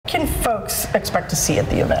can folks expect to see at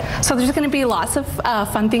the event? So there's going to be lots of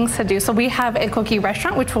fun things to do. So we have El Coqui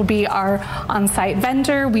Restaurant, which will be our on-site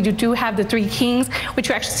vendor. We do have the Three Kings, which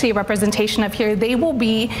you actually see a representation of here. They will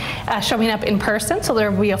be showing up in person, so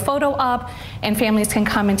there will be a photo op, and families can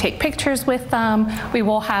come and take pictures with them. We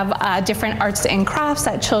will have different arts and crafts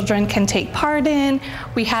that children can take part in.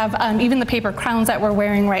 We have even the paper crowns that we're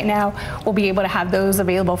wearing right now. We'll be able to have those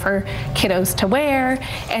available for kiddos to wear.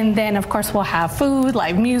 And then, of course, we'll have food,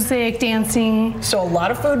 live music, dancing. So a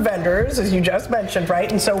lot of food vendors, as you just mentioned,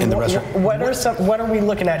 right? And so what are we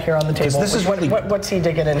looking at here on the table? This is what's he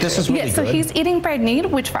digging into? This is really so good. he's eating pernil,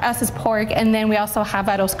 which for us is pork, and then we also have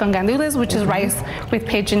arroz con gandules, which is rice with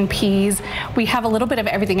pigeon peas. We have a little bit of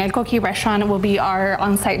everything. El Coqui Restaurant will be our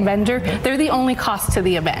on-site vendor. They're the only cost to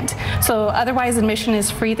the event. So otherwise, admission is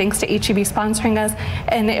free thanks to HEB sponsoring us.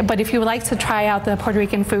 But if you would like to try out the Puerto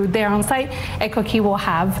Rican food there on site, El Coqui will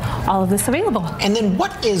have all of this available. And then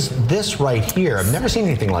what is this right here? I've never seen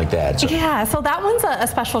anything like that. So. Yeah, so that one's a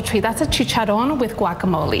special treat. That's a chicharron with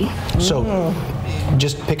guacamole. So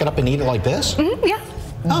just pick it up and eat it like this? Yeah.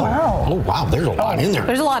 Oh, wow. Oh, wow. There's a lot in there.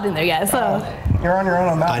 There's a lot in there, yeah. So you're on your own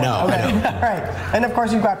on that I know, one. I know. Right. And of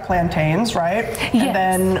course, you've got plantains, right? Yes. And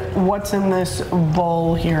then what's in this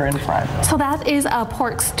bowl here in front? So that is a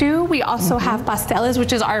pork stew. We also have pasteles,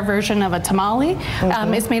 which is our version of a tamale.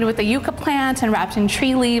 It's made with the yucca plant and wrapped in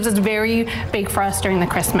tree leaves. It's very big for us during the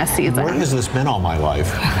Christmas season. Where has this been all my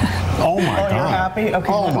life? Oh my God. You're happy?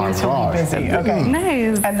 Okay. Oh my God. Busy. Okay.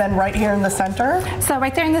 Nice. And then right here in the center? So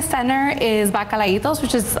right there in the center is bacalaitos,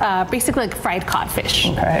 which is basically like fried codfish.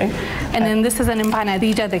 Okay. And then this is an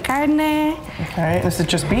empanadilla de carne. Okay. This is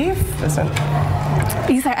just beef?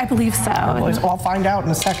 I believe so. I'll find out in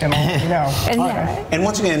a second. You know. And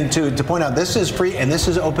once again, to point out, this is free and this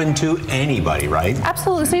is open to anybody, right?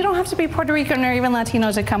 Absolutely. So you don't have to be Puerto Rican or even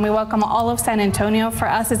Latino to come. We welcome all of San Antonio. For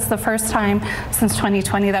us, it's the first time since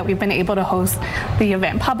 2020 that we've been able to host the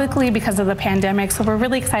event publicly because of the pandemic. So we're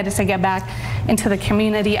really excited to get back into the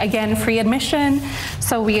community. Again, free admission.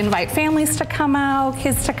 So we invite families to come out,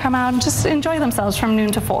 kids to come out, and just enjoy themselves from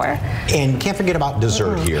noon to 4. And can't forget about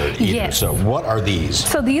dessert here either. Yes. So what are these?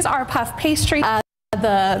 So these are puff pastry.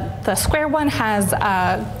 The square one has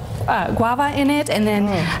guava in it, and then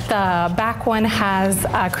the back one has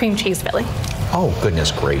cream cheese filling. Oh,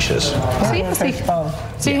 goodness gracious.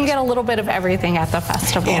 So you can get a little bit of everything at the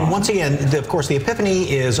festival. And once again, of course, the Epiphany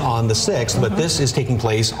is on the 6th, but this is taking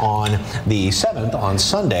place on the 7th, on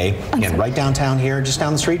Sunday, and right downtown here, just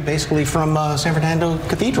down the street, basically from San Fernando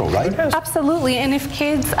Cathedral, right? Absolutely. And if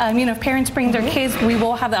kids, if parents bring their kids, we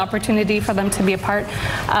will have the opportunity for them to be a part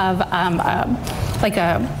of like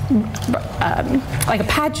a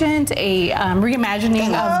pageant, a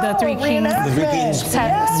reimagining of the Three Kings. The Three Kings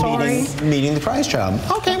story. Meeting the Prize Child.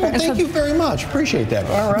 Okay, well, thank you very much. Appreciate that.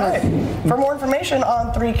 All right. For more information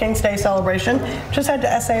on Three Kings Day celebration, just head to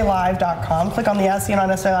SALive.com, click on the SCN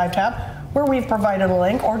on SA Live tab, where we've provided a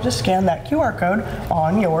link, or just scan that QR code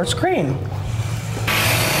on your screen.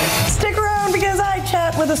 Stick around because I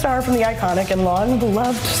chat with a star from the iconic and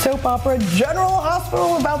long-beloved soap opera General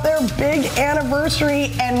Hospital about their big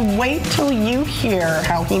anniversary, and wait till you hear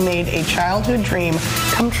how he made a childhood dream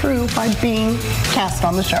come true by being cast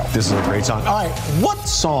on the show. This is a great song. All right, what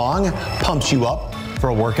song pumps you up for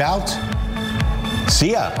a workout?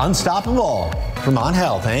 Sia, Unstoppable from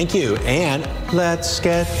Angel, thank you. And let's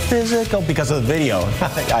get physical because of the video.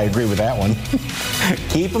 I agree with that one.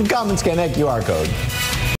 Keep them coming, scan that QR code.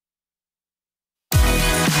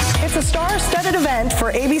 It's a star-studded event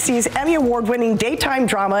for ABC's Emmy Award-winning daytime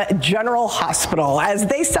drama General Hospital as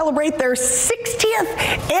they celebrate their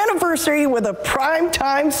 60th anniversary with a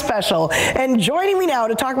primetime special. And joining me now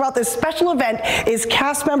to talk about this special event is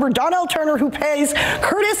cast member Donnell Turner, who plays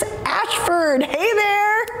Curtis Ashford. Hey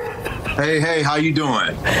there. Hey, how you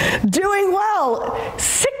doing? Doing well.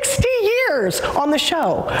 60 years on the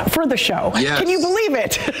show, for the show. Yes. Can you believe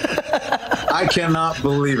it? I cannot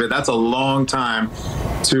believe it. That's a long time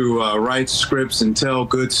to write scripts and tell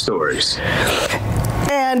good stories.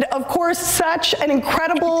 And of course, such an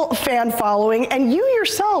incredible fan following. And you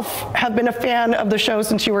yourself have been a fan of the show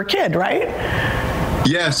since you were a kid, right?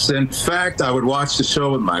 Yes, in fact, I would watch the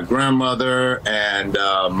show with my grandmother, and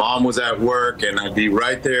Mom was at work, and I'd be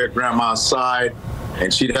right there at Grandma's side,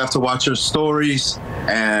 and she'd have to watch her stories,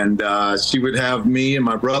 and she would have me and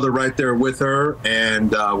my brother right there with her,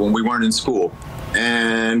 and when we weren't in school.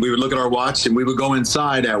 And we would look at our watch and we would go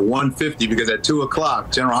inside at 1:50 because at 2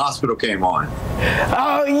 o'clock General Hospital came on.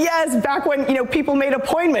 Oh yes, back when people made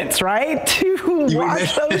appointments, right, to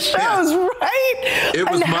watch those shows, right? It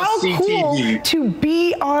was and how must-see cool TV. to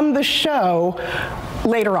be on the show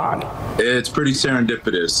later on? It's pretty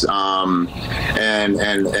serendipitous.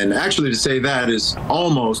 And actually to say that is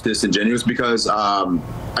almost disingenuous because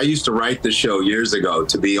I used to write the show years ago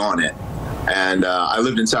to be on it. And I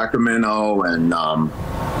lived in Sacramento, and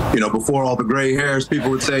before all the gray hairs, people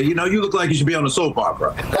would say, you look like you should be on a soap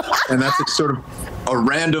opera. And that's sort of a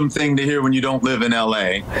random thing to hear when you don't live in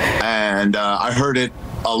LA. And I heard it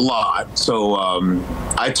a lot. So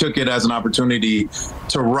I took it as an opportunity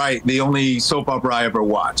to write the only soap opera I ever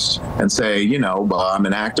watched and say, I'm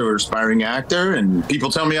an actor or aspiring actor, and people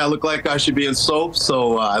tell me I look like I should be in soap.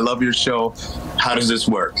 So I love your show. How does this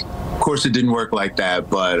work? Of course, it didn't work like that,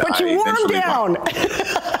 but you wore him down.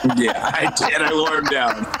 Yeah, I did. I wore him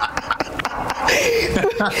down.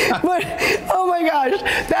 But, oh my gosh,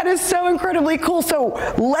 that is so incredibly cool. So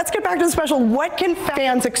let's get back to the special. What can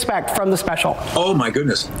fans expect from the special? Oh my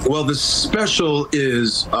goodness. Well, the special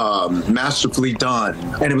is masterfully done.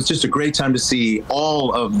 And it was just a great time to see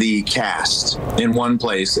all of the cast in one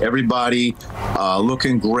place. Everybody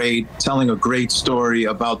looking great, telling a great story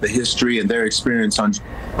about the history and their experience on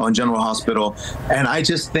General Hospital. And I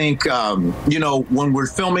just think, when we're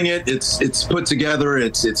filming it, it's put together,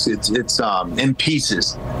 it's in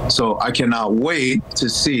pieces. So I cannot wait to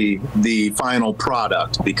see the final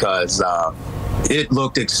product because it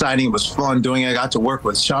looked exciting. It was fun doing it. I got to work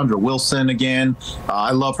with Chandra Wilson again.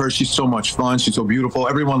 I love her. She's so much fun. She's so beautiful.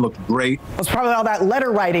 Everyone looked great. It was probably all that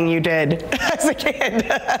letter writing you did as a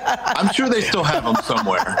kid. I'm sure they still have them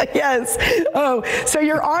somewhere. Yes. Oh, so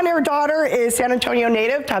your on-air daughter is San Antonio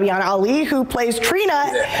native, Tabyana Ali, who plays Trina.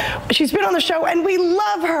 Yeah. She's been on the show, and we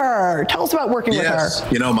love her. Tell us about working with her.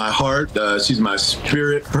 My heart. She's my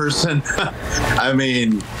spirit person. I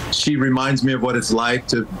mean, she reminds me of what it's like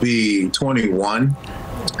to be 21.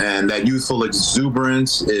 And that youthful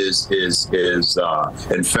exuberance is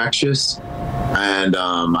infectious, and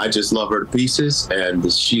I just love her to pieces.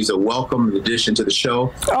 And she's a welcome addition to the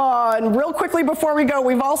show. And real quickly before we go,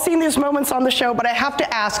 we've all seen these moments on the show, but I have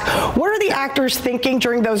to ask, what are the actors thinking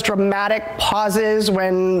during those dramatic pauses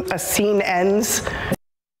when a scene ends?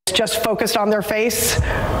 It's just focused on their face.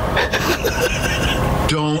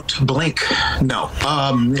 Don't blink. No.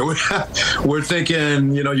 We're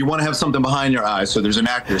thinking, you want to have something behind your eyes. So there's an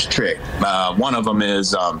actor's trick. One of them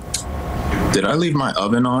is, did I leave my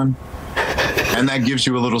oven on? And that gives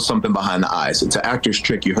you a little something behind the eyes. It's an actor's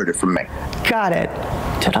trick. You heard it from me. Got it.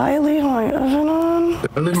 Did I leave my oven on?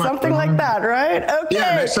 Something like that, right? Okay.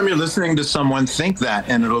 Yeah, next time you're listening to someone, think that,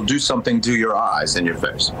 and it'll do something to your eyes and your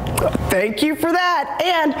face. Thank you for that.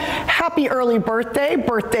 And happy early birthday.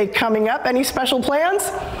 Birthday coming up. Any special plans?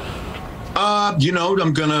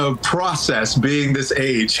 I'm gonna process being this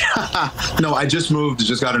age. No, I just moved,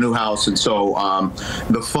 just got a new house, and so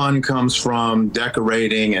the fun comes from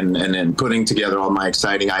decorating and putting together all my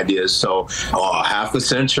exciting ideas. So half a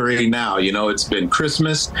century now, it's been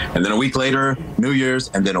Christmas, and then a week later, New Year's,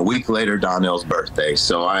 and then a week later, Donnell's birthday.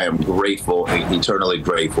 So I am grateful, eternally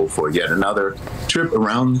grateful for yet another trip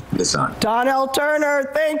around the sun. Donnell Turner,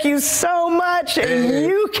 thank you so much. And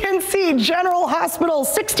you can see General Hospital,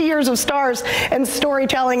 60 Years of Stars and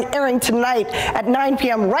Storytelling, airing tonight at 9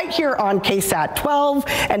 p.m. right here on KSAT 12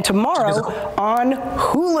 and tomorrow on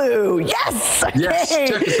Hulu. Yes! Okay. Yes,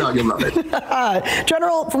 check this out. You'll love it.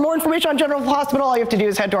 For more information on General Hospital, all you have to do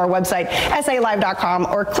is head to our website, salive.com,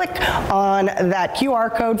 or click on that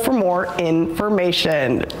QR code for more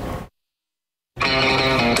information.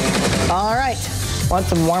 All right. Want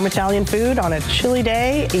some warm Italian food on a chilly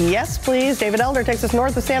day? Yes, please. David Elder takes us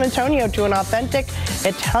north of San Antonio to an authentic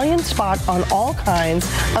Italian spot on all kinds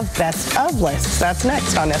of best of lists. That's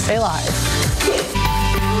next on SA Live.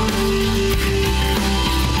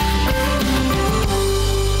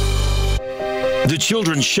 The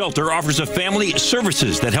Children's Shelter offers a family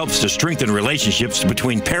services that helps to strengthen relationships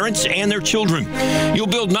between parents and their children. You'll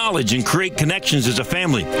build knowledge and create connections as a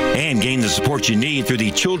family and gain the support you need through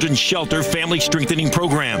the Children's Shelter Family Strengthening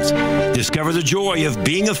Programs. Discover the joy of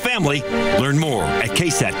being a family. Learn more at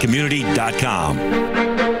ksatcommunity.com.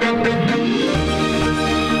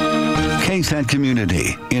 KSAT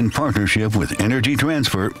Community, in partnership with Energy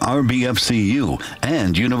Transfer, RBFCU,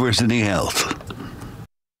 and University Health.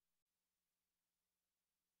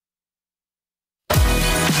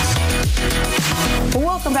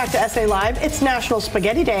 Welcome back to SA Live. It's National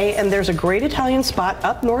Spaghetti Day, and there's a great Italian spot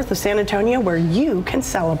up north of San Antonio where you can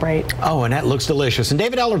celebrate. Oh, and that looks delicious. And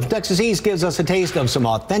David Eller from Texas East gives us a taste of some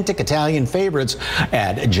authentic Italian favorites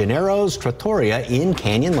at Gennaro's Trattoria in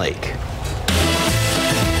Canyon Lake.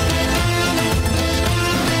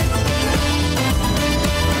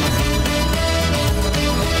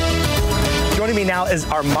 Joining Joining me now is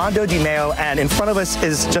Armando Di Meo, and in front of us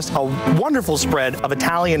is just a wonderful spread of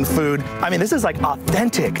Italian food. I mean, this is like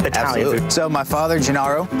authentic Italian food. So my father,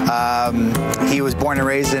 Gennaro, he was born and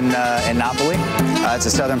raised in Napoli. It's a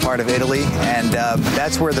southern part of Italy, and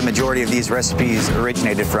that's where the majority of these recipes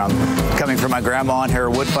originated from, coming from my grandma in her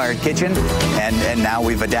wood-fired kitchen, and now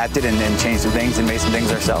we've adapted and changed some things and made some things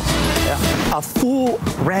ourselves. Yeah. A full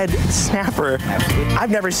red snapper. Absolutely. I've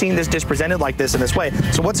never seen this dish presented like this in this way.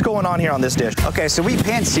 So what's going on here on this dish? Okay, so we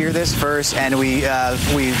pan-sear this first, and we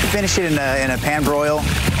finish it in a pan broil,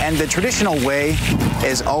 and the traditional way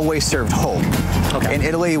is always served whole. Okay. In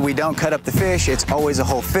Italy, we don't cut up the fish. It's always a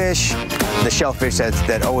whole fish. The shellfish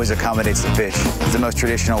that always accommodates the fish. It's the most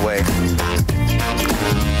traditional way.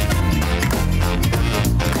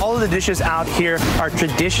 All of the dishes out here are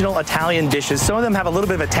traditional Italian dishes. Some of them have a little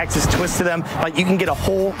bit of a Texas twist to them, but you can get a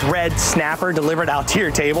whole red snapper delivered out to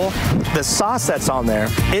your table. The sauce that's on there,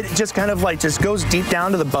 it just kind of like just goes deep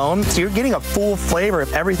down to the bone. So you're getting a full flavor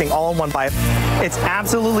of everything all in one bite. It's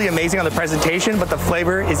absolutely amazing on the presentation, but the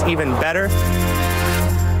flavor is even better.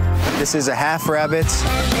 This is a half rabbit.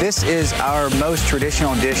 This is our most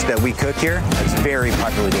traditional dish that we cook here. It's a very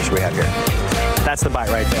popular dish we have here. That's the bite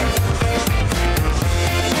right there.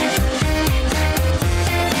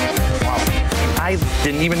 I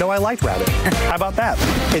didn't even know I liked rabbit. How about that?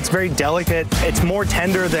 It's very delicate. It's more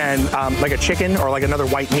tender than like a chicken or like another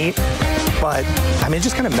white meat, but I mean, it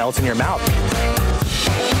just kind of melts in your mouth.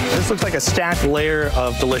 This looks like a stacked layer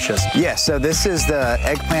of delicious. Yeah, so this is the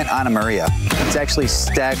eggplant Anna Maria. It's actually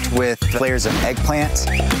stacked with layers of eggplant,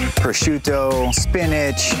 prosciutto,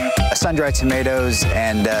 spinach, sun-dried tomatoes,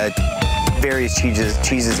 and various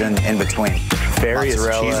cheeses in between. Various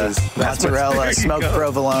cheeses. Mozzarella, smoked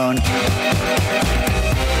provolone.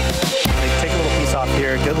 Take a little piece off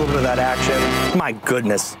here, get a little bit of that action. My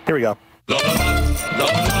goodness. Here we go. Get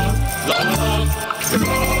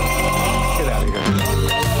out of here.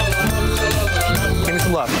 Give me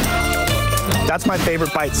some love. That's my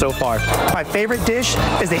favorite bite so far. My favorite dish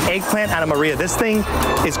is the eggplant Anna Maria. This thing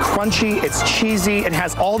is crunchy, it's cheesy, it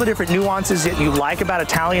has all the different nuances that you like about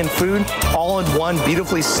Italian food, all in one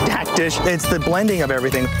beautifully stacked dish. It's the blending of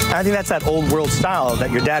everything. And I think that's that old world style that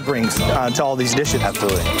your dad brings to all these dishes.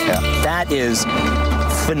 Absolutely, yeah. That is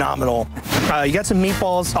phenomenal. You got some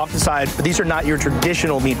meatballs off the side, but these are not your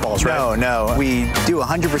traditional meatballs, right? No. We do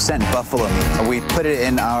 100% buffalo meat. We put it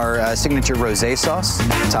in our signature rosé sauce,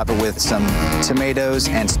 top it with some tomatoes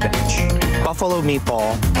and spinach. Buffalo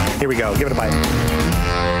meatball. Here we go. Give it a bite.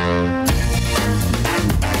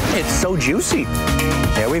 It's so juicy.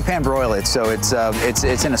 Yeah, we pan broil it, so it's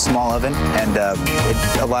in a small oven, and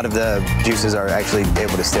a lot of the juices are actually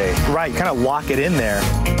able to stay. Right, you kind of lock it in there.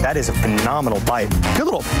 That is a phenomenal bite. Good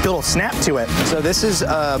little snap to it. So this is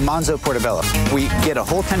Manzo Portobello. We get a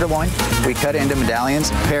whole tenderloin, we cut it into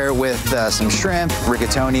medallions, pair it with some shrimp,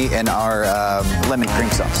 rigatoni, and our lemon cream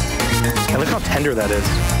sauce. And look how tender that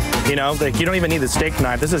is. You know, like you don't even need the steak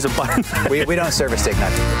knife. This is a butter knife. We don't serve a steak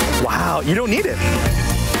knife. Wow, you don't need it.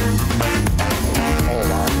 Oh,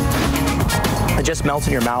 wow. It just melts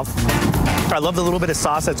in your mouth. I love the little bit of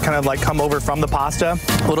sauce that's kind of like come over from the pasta.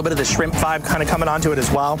 A little bit of the shrimp vibe kind of coming onto it as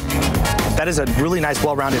well. That is a really nice,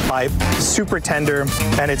 well-rounded bite. Super tender,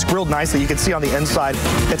 and it's grilled nicely. You can see on the inside,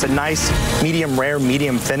 it's a nice medium rare,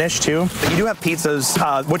 medium finish too. You do have pizzas.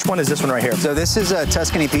 Which one is this one right here? So this is a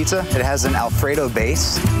Tuscany pizza. It has an Alfredo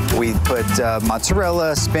base. We put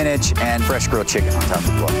mozzarella, spinach, and fresh grilled chicken on top as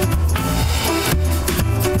well.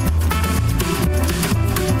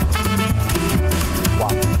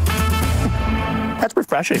 That's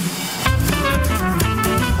refreshing.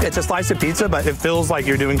 It's a slice of pizza, but it feels like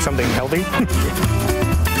you're doing something healthy.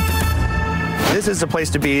 This is a place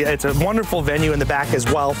to be. It's a wonderful venue in the back as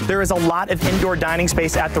well. There is a lot of indoor dining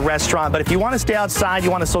space at the restaurant, but if you want to stay outside, you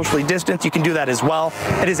want to socially distance, you can do that as well.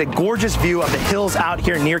 It is a gorgeous view of the hills out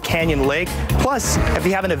here near Canyon Lake. Plus, if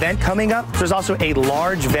you have an event coming up, there's also a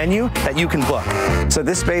large venue that you can book. So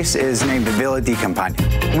this space is named Villa di Campagna.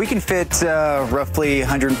 We can fit roughly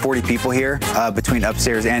 140 people here between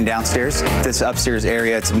upstairs and downstairs. This upstairs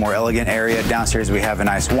area, it's a more elegant area. Downstairs, we have a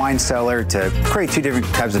nice wine cellar to create two different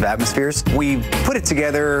types of atmospheres. We put it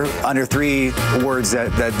together under three words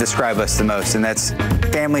that describe us the most, and that's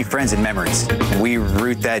family, friends, and memories. We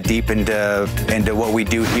root that deep into what we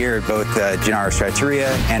do here at both Gennaro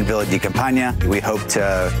Trattoria and Villa di Campagna. We hope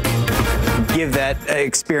to give that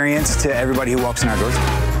experience to everybody who walks in our doors.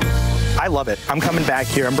 I love it. I'm coming back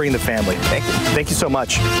here. I'm bringing the family. Thank you. Thank you so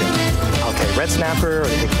much. Okay, red snapper, or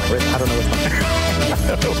I don't know which one. I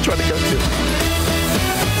don't know which one to go to.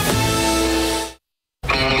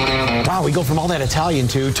 Top Now we go from all that Italian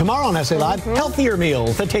to tomorrow on SA Live, healthier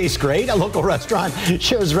meals that taste great. A local restaurant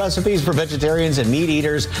shares recipes for vegetarians and meat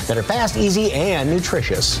eaters that are fast, easy, and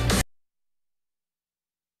nutritious.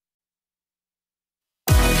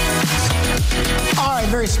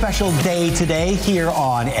 Very special day today here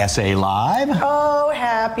on SA Live. Oh,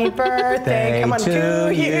 happy birthday, come on,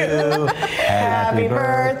 to you. Happy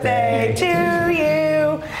birthday to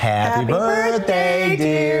you. Happy birthday,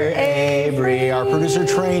 dear Avery. Our producer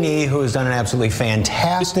trainee, who has done an absolutely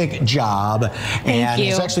fantastic job and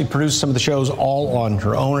has actually produced some of the shows all on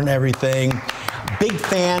her own and everything. Big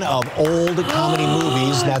fan of old comedy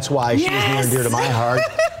movies. That's why she is near and dear to my heart.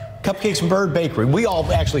 Cupcakes from Bird Bakery. We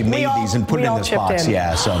all actually made these and put it in this box.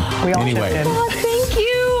 Yeah, so we all anyway. chipped in. Oh, thank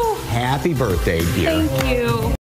you. Happy birthday, dear. Thank you.